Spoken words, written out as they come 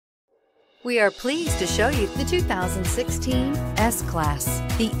We are pleased to show you the 2016 S-Class.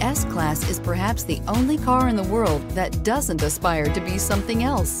 The S-Class is perhaps the only car in the world that doesn't aspire to be something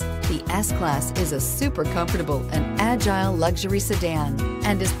else. The S-Class is a super comfortable and agile luxury sedan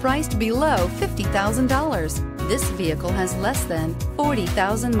and is priced below $50,000. This vehicle has less than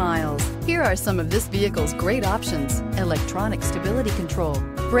 40,000 miles. Here are some of this vehicle's great options: electronic stability control,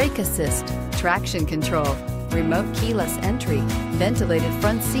 brake assist, traction control, remote keyless entry, ventilated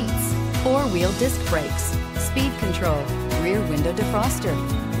front seats, four-wheel disc brakes, speed control, rear window defroster,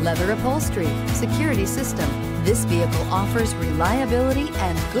 leather upholstery, security system. This vehicle offers reliability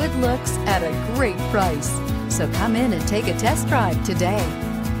and good looks at a great price. So come in and take a test drive today.